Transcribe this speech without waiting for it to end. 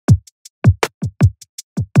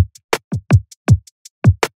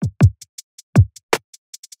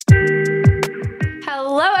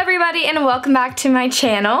everybody and welcome back to my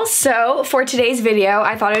channel. So for today's video,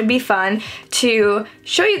 I thought it would be fun to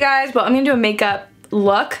show you guys, well, I'm gonna do a makeup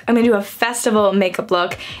look. I'm gonna do a festival makeup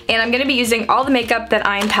look, and I'm gonna be using all the makeup that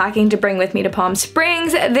I'm packing to bring with me to Palm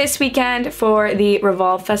Springs this weekend for the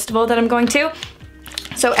Revolve festival that I'm going to.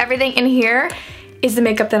 So everything in here is the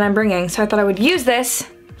makeup that I'm bringing. So I thought I would use this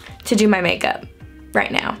to do my makeup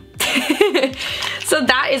right now. So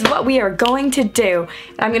that is what we are going to do.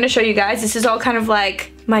 I'm gonna show you guys. This is all kind of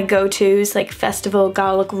like my go-tos, like festival,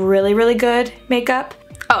 gotta look really, really good makeup.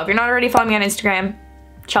 Oh, if you're not already following me on Instagram,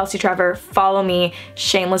 Chelsea Trevor, follow me,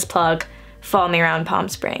 shameless plug, follow me around Palm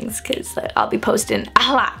Springs, because I'll be posting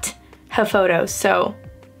a lot of photos, so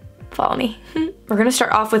follow me. We're gonna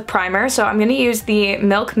start off with primer, so I'm gonna use the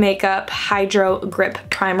Milk Makeup Hydro Grip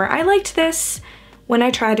Primer. I liked this when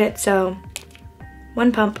I tried it, so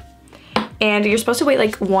one pump. And you're supposed to wait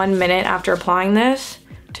like 1 minute after applying this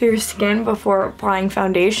to your skin before applying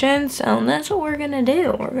foundation, so that's what we're gonna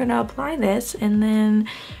do. We're gonna apply this and then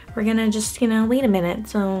we're gonna just, you know, wait a minute,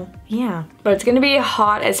 so yeah. But it's gonna be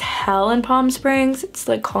hot as hell in Palm Springs. It's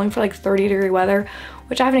like calling for like 30-degree weather,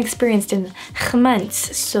 which I haven't experienced in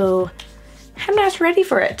months, so I'm not ready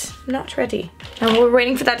for it. I'm not ready. Now we're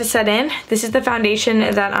waiting for that to set in. This is the foundation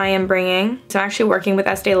that I am bringing. So I'm actually working with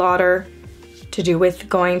Estee Lauder to do with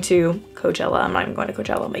going to Coachella. I'm not even going to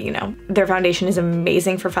Coachella, but you know. Their foundation is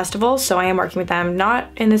amazing for festivals, so I am working with them. Not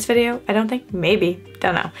in this video, I don't think. Maybe.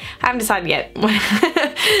 Don't know. I haven't decided yet.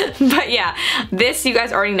 But yeah, this, you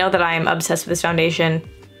guys already know that I am obsessed with this foundation.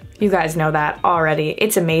 You guys know that already.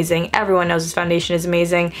 It's amazing. Everyone knows this foundation is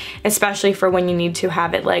amazing, especially for when you need to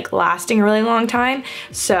have it like lasting a really long time.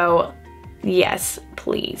 So yes,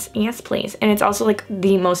 please. Yes, please. And it's also like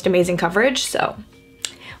the most amazing coverage, so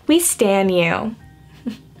we stan you.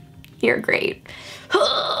 You're great.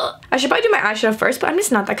 I should probably do my eyeshadow first, but I'm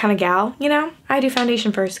just not that kind of gal, you know? I do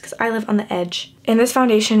foundation first because I live on the edge. And this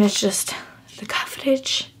foundation is just, the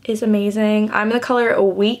coverage is amazing. I'm in the color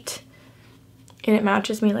Wheat, and it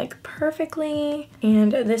matches me like perfectly.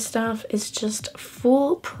 And this stuff is just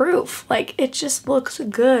foolproof. Like, it just looks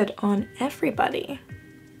good on everybody,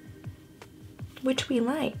 which we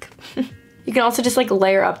like. You can also just like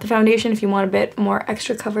layer up the foundation if you want a bit more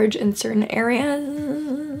extra coverage in certain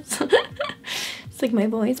areas. It's like my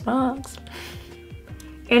voice box.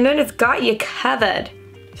 And then it's got you covered.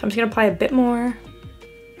 So I'm just gonna apply a bit more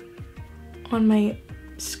on my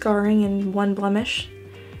scarring and one blemish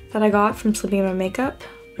that I got from slipping in my makeup,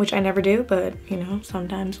 which I never do, but you know,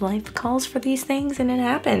 sometimes life calls for these things and it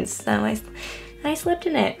happens. So I slipped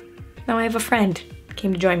in it. Now I have a friend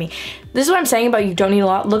came to join me. This is what I'm saying about you don't need a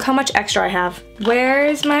lot. Look how much extra I have.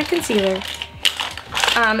 Where's my concealer?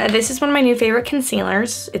 This is one of my new favorite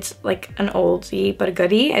concealers. It's like an oldie but a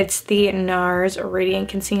goodie. It's the NARS Radiant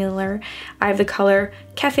Concealer. I have the color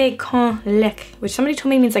Café Con Lait, which somebody told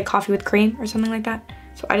me means like coffee with cream or something like that.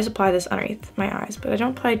 So I just apply this underneath my eyes, but I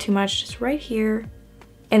don't apply too much, just right here.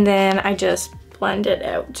 And then I just blend it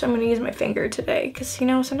out. So I'm gonna use my finger today because, you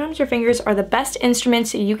know, sometimes your fingers are the best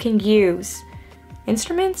instruments you can use.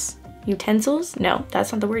 Instruments? Utensils? No,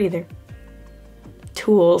 that's not the word either.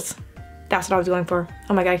 Tools. That's what I was going for.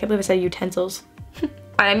 Oh my god, I can't believe I said utensils.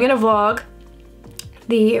 I'm gonna vlog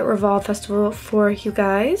the Revolve Festival for you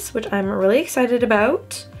guys, which I'm really excited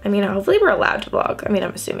about. I mean, hopefully we're allowed to vlog. I mean,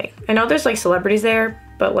 I'm assuming. I know there's like celebrities there,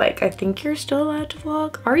 but like, I think you're still allowed to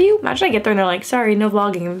vlog. Are you? Imagine I get there and they're like, sorry, no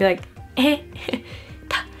vlogging. And be like,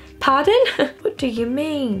 pardon? What do you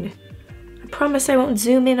mean? I promise I won't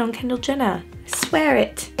zoom in on Kendall Jenner. I swear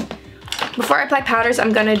it. Before I apply powders,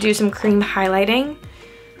 I'm gonna do some cream highlighting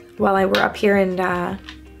while we're up here and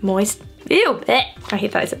moist. Ew, I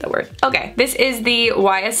hate that I said that word. Okay, this is the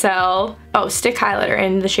YSL, stick highlighter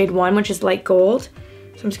in the shade 1, which is light gold.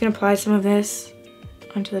 So I'm just gonna apply some of this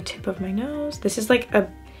onto the tip of my nose. This is like a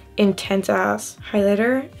intense ass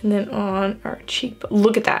highlighter, and then on our cheek.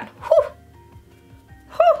 Look at that. Whew.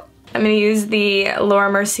 Whew. I'm gonna use the Laura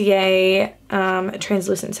Mercier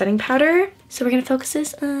translucent setting powder. So we're gonna focus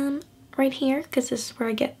this right here because this is where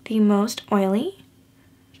I get the most oily.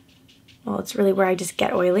 Well, it's really where I just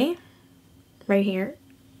get oily. Right here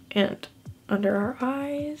and under our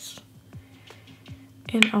eyes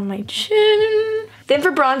and on my chin. Then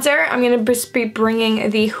for bronzer, I'm gonna be bringing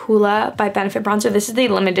the Hoola by Benefit bronzer. This is the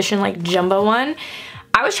limited edition like jumbo one.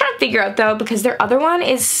 I was trying to figure out though, because their other one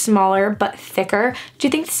is smaller but thicker. Do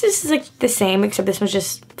you think this is like the same except this one's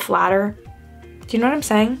just flatter? Do you know what I'm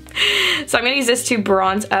saying? So I'm gonna use this to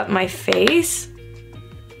bronze up my face.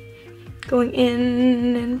 Going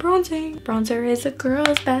in and bronzing. Bronzer is a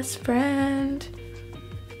girl's best friend.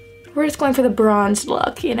 We're just going for the bronzed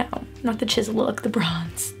look, you know, not the chisel look, the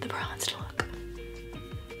bronzed look.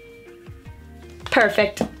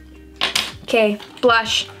 Perfect. Okay,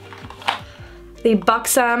 blush. The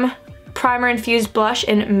Buxom Primer Infused Blush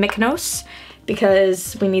in Mykonos,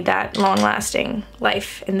 because we need that long-lasting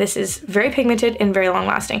life, and this is very pigmented and very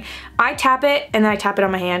long-lasting. I tap it and then I tap it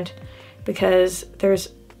on my hand because there's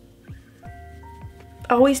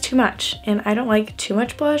always too much, and I don't like too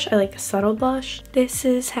much blush. I like a subtle blush. This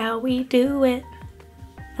is how we do it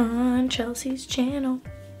on Chelsea's channel.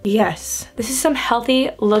 Yes, this is some healthy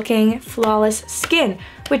looking flawless skin,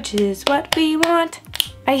 which is what we want.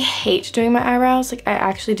 I hate doing my eyebrows. Like, I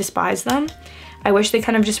actually despise them. I wish they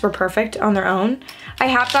kind of just were perfect on their own. I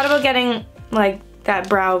have thought about getting like that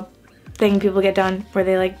brow thing people get done where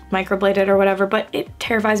they like microblade it or whatever, but it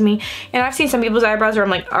terrifies me. And I've seen some people's eyebrows where I'm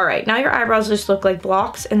like, all right, now your eyebrows just look like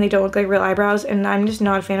blocks and they don't look like real eyebrows, and I'm just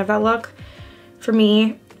not a fan of that look. For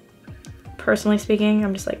me, personally speaking,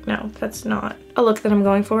 I'm just like, no, that's not a look that I'm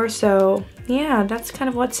going for. So yeah, that's kind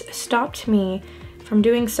of what's stopped me from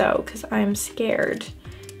doing so, because I'm scared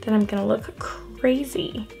that I'm gonna look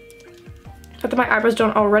crazy. Not that my eyebrows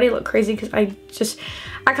don't already look crazy, because I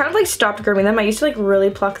kind of like stopped grooming them. I used to like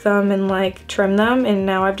really pluck them and like trim them, and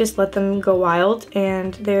now I've just let them go wild,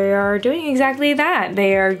 and they are doing exactly that.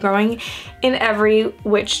 They are growing in every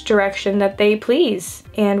which direction that they please,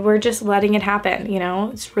 and we're just letting it happen, you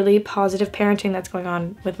know? It's really positive parenting that's going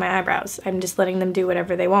on with my eyebrows. I'm just letting them do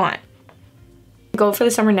whatever they want. The goal for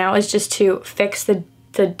the summer now is just to fix the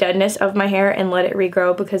deadness of my hair and let it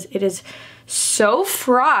regrow, because it is so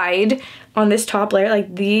fried on this top layer.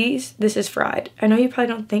 Like this is fried. I know you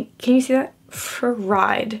probably don't think, can you see that?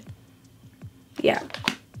 Fried. Yeah.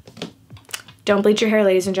 Don't bleach your hair,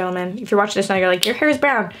 ladies and gentlemen. If you're watching this now, you're like, your hair is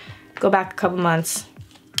brown. Go back a couple months.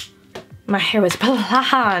 My hair was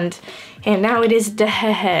blonde and now it is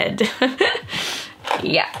dead.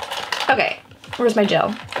 Yeah. Okay, where's my gel?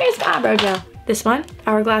 Here's my eyebrow gel. This one,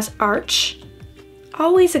 Hourglass Arch.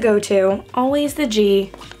 Always a go-to, always the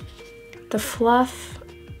G. The fluff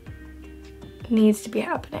needs to be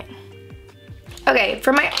happening. Okay,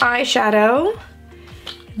 for my eyeshadow,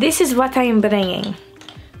 this is what I am bringing.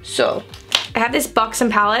 So, I have this Buxom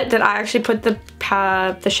palette that I actually put the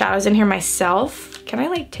shadows in here myself. Can I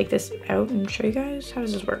like take this out and show you guys? How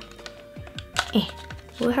does this work?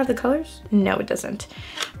 Will it have the colors? No, it doesn't.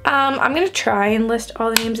 I'm gonna try and list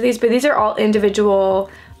all the names of these, but these are all individual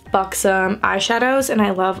Buxom eyeshadows, and I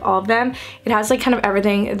love all of them. It has like kind of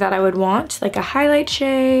everything that I would want, like a highlight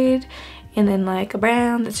shade, and then like a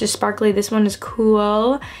brown that's just sparkly. This one is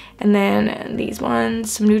cool, and then these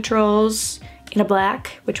ones, some neutrals in a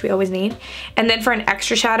black, which we always need. And then for an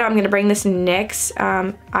extra shadow, I'm gonna bring this NYX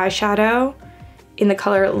eyeshadow in the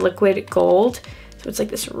color Liquid Gold. So it's like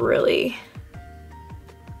this really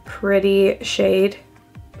pretty shade.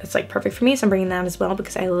 It's like perfect for me, so I'm bringing that as well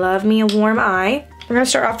because I love me a warm eye. We're gonna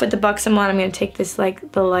start off with the Buxom one. I'm gonna take this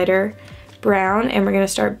like the lighter brown, and we're gonna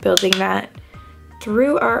start building that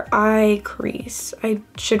through our eye crease. I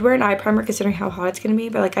should wear an eye primer considering how hot it's gonna be,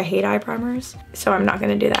 but like I hate eye primers, so I'm not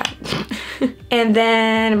gonna do that. And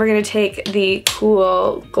then we're gonna take the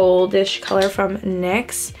cool goldish color from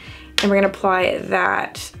NYX, and we're gonna apply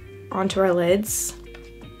that onto our lids.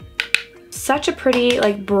 Such a pretty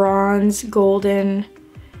like bronze golden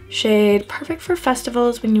shade, perfect for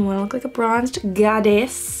festivals when you want to look like a bronzed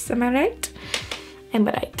goddess. Am I right? I'm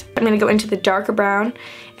right. I'm gonna go into the darker brown,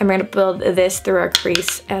 and we're gonna build this through our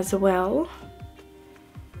crease as well,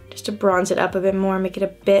 just to bronze it up a bit more, make it a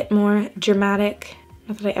bit more dramatic.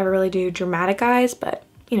 Not that I ever really do dramatic eyes, but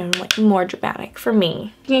you know, like more dramatic for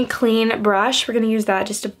me. Taking a clean brush, we're gonna use that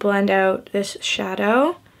just to blend out this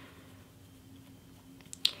shadow.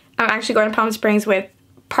 I'm actually going to Palm Springs with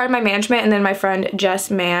part of my management and then my friend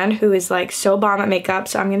Jess Mann, who is like so bomb at makeup,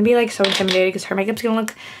 so I'm gonna be like so intimidated because her makeup's gonna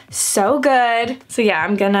look so good. So yeah,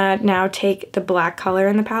 I'm gonna now take the black color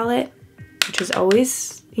in the palette, which is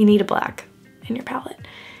always, you need a black in your palette.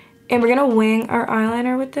 And we're gonna wing our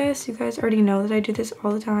eyeliner with this. You guys already know that I do this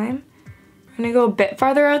all the time. I'm gonna go a bit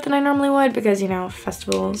farther out than I normally would because, you know,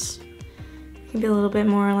 festivals can be a little bit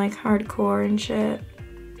more like hardcore and shit.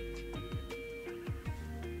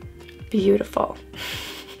 Beautiful.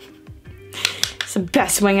 It's the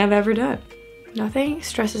best wing I've ever done. Nothing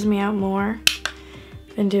stresses me out more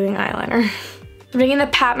than doing eyeliner. I'm bringing the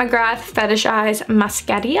Pat McGrath Fetish Eyes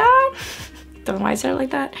Mascara. Don't know why I said it like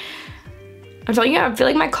that. I'm telling you, I feel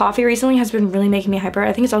like my coffee recently has been really making me hyper.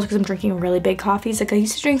 I think it's also because I'm drinking really big coffees. Like I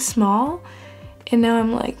used to drink small, and now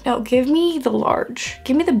I'm like, no, give me the large.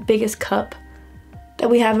 Give me the biggest cup that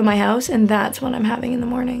we have in my house, and that's what I'm having in the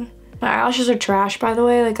morning. My eyelashes are trash, by the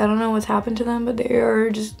way. Like, I don't know what's happened to them, but they are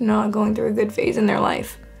just not going through a good phase in their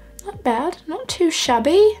life. Not bad, not too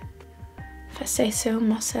shabby, if I say so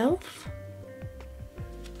myself.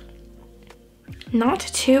 not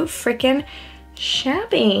too freaking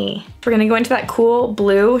shabby. We're gonna go into that cool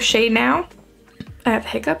blue shade now. I have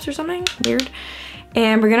hiccups or something, weird.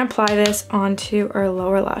 And we're gonna apply this onto our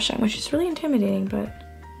lower lash line, which is really intimidating, but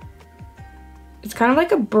it's kind of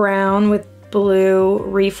like a brown with blue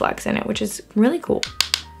reflex in it, which is really cool.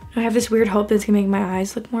 I have this weird hope that it's gonna make my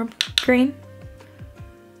eyes look more green.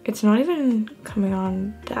 It's not even coming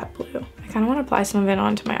on that blue. I kind of want to apply some of it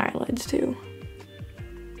onto my eyelids too.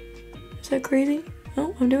 Is that crazy?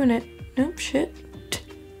 Oh, I'm doing it. Nope, shit.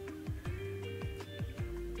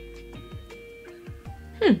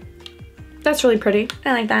 That's really pretty.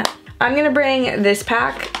 I like that. I'm gonna bring this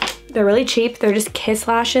pack. They're really cheap. They're just Kiss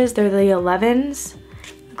lashes. They're the 11s.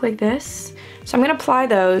 Look like this. So I'm gonna apply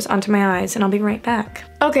those onto my eyes and I'll be right back.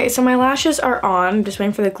 Okay, so my lashes are on. I'm just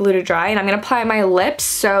waiting for the glue to dry and I'm gonna apply my lips.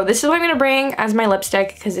 So this is what I'm gonna bring as my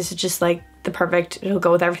lipstick because this is just like the perfect, it'll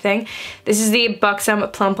go with everything. This is the Buxom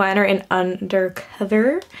Plum Liner in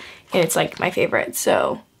Undercover and it's like my favorite.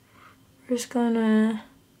 So we're just gonna,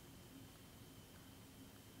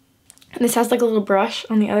 and this has like a little brush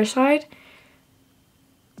on the other side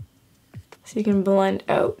so you can blend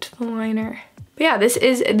out the liner. But yeah, this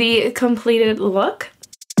is the completed look.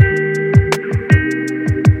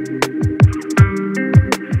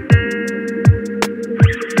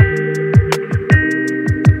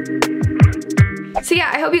 So yeah,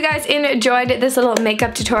 I hope you guys enjoyed this little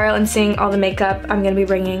makeup tutorial and seeing all the makeup I'm gonna be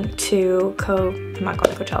bringing to I'm not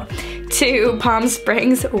going to Coachella, to Palm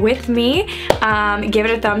Springs with me. Give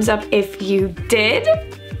it a thumbs up if you did.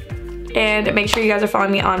 And make sure you guys are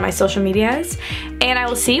following me on my social medias. And I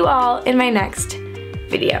will see you all in my next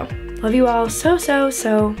video. Love you all so, so,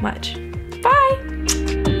 so much. Bye!